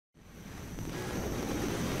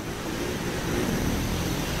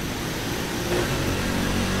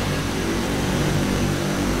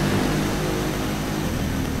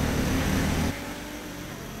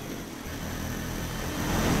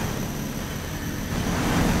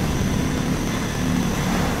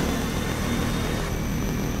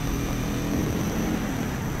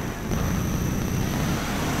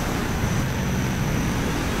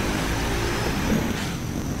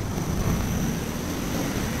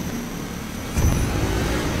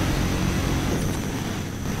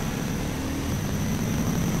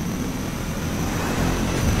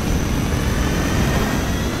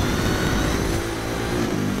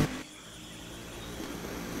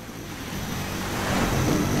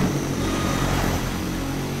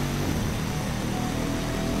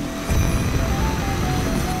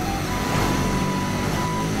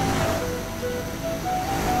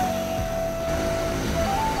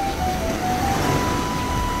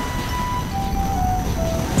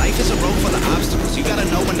Life is a road full of obstacles. You gotta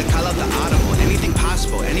know when to call out the audible. Anything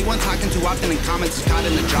possible. Anyone talking too often in comments is caught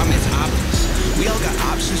in the drama. It's obvious. We all got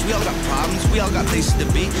options, we all got problems, we all got places to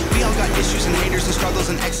be. We all got issues and haters and struggles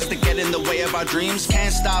and exes that get in the way of our dreams.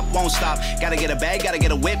 Can't stop, won't stop. Gotta get a bag, gotta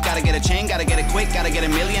get a whip, gotta get a chain, gotta get it quick, gotta get a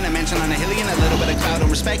million, a mansion on a hilly, and a little bit of cloud and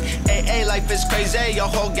respect. Hey, life is crazy. Your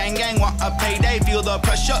whole gang want a payday. Feel the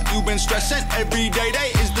pressure, you've been stressing. Every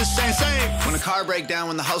day is the same. When the car break down,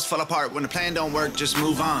 when the house fall apart, when the plan don't work, just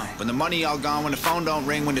move on. When the money all gone, when the phone don't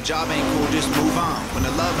ring, when the job ain't cool, just move on. When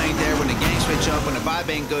the love ain't there, when the gang switch up, when the vibe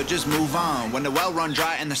ain't good, just move on. When the well run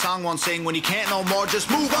dry and the song won't sing, when you can't no more, just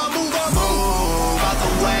move on, move on. Move out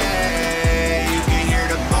the way. You can hear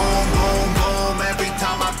the boom, boom, boom every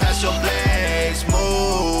time I pass your place.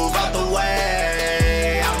 Move out the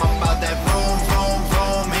way. I'm about that vroom, vroom,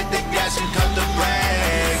 vroom. Hit the gas and cut the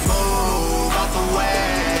brake. Move out the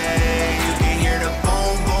way. You can hear the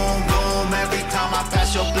boom, boom, boom every time I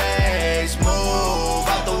pass your place. Move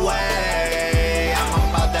out the way. I'm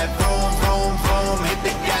about that vroom, vroom, vroom. Hit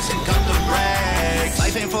the gas and cut the brakes.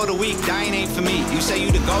 Life ain't for the weak, dying ain't for me. You say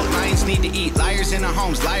you the goat, lions need to eat. Liars in our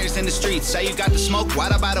homes, liars in the streets. Say you got the smoke,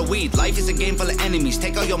 what about a weed? Life is a game full of enemies.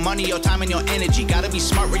 Take all your money, your time, and your energy. Gotta be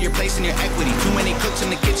smart where you're placing your equity. Too many cooks in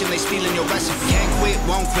the kitchen, they stealing your recipe. Can't quit,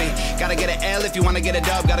 won't quit. Gotta get an L if you wanna get a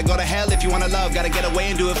dub. Gotta go to hell if you wanna love. Gotta get away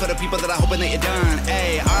and do it for the people that are hoping that you're done.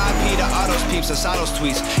 Ayy, RIP to all those peeps, I saw those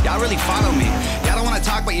tweets. Y'all really follow me. Y'all don't wanna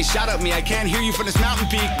talk, but you shout at me. I can't hear you from this mountain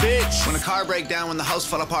peak, bitch. When the car break down, when the house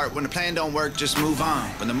fall apart, when the plan don't work, just move on.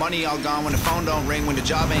 When the money all gone, when the phone don't ring, when the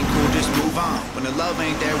job ain't cool, just move on. When the love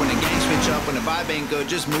ain't there, when the gang switch up, when the vibe ain't good,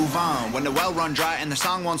 just move on. When the well run dry and the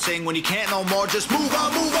song won't sing, when you can't no more, just move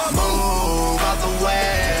on, move on. Move out the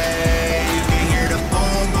way. You can hear the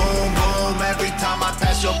boom, boom, boom every time I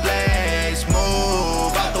pass your place.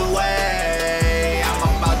 Move out the way. I'm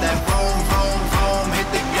about that vroom, vroom, vroom. Hit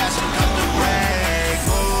the gas and cut the brake.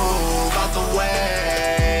 Move out the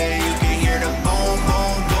way. You can hear the boom,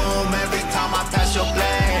 boom, boom every time I pass your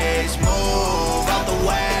place. Move out the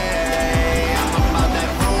way. I'm about that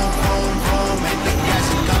vroom, vroom, vroom. Hit the gas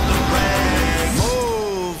and cut the brakes.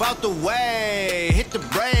 Move out the way. Hit the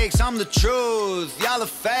brakes. I'm the truth. Y'all are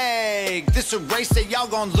fake. This a race that y'all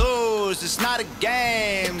gon' lose. It's not a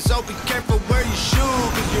game. So be careful where you shoot,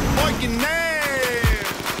 cause your boy can name.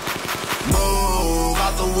 Move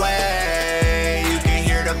out the way. You can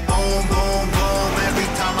hear the boom, boom, boom every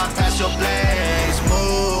time I pass your place.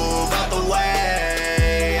 Move out the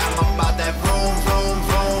way. I'm about that vroom, vroom,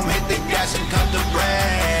 vroom. Hit the gas and cut the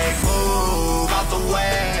brake. Move out the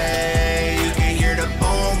way. You can hear the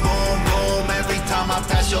boom, boom, boom every time I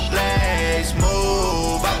pass your place.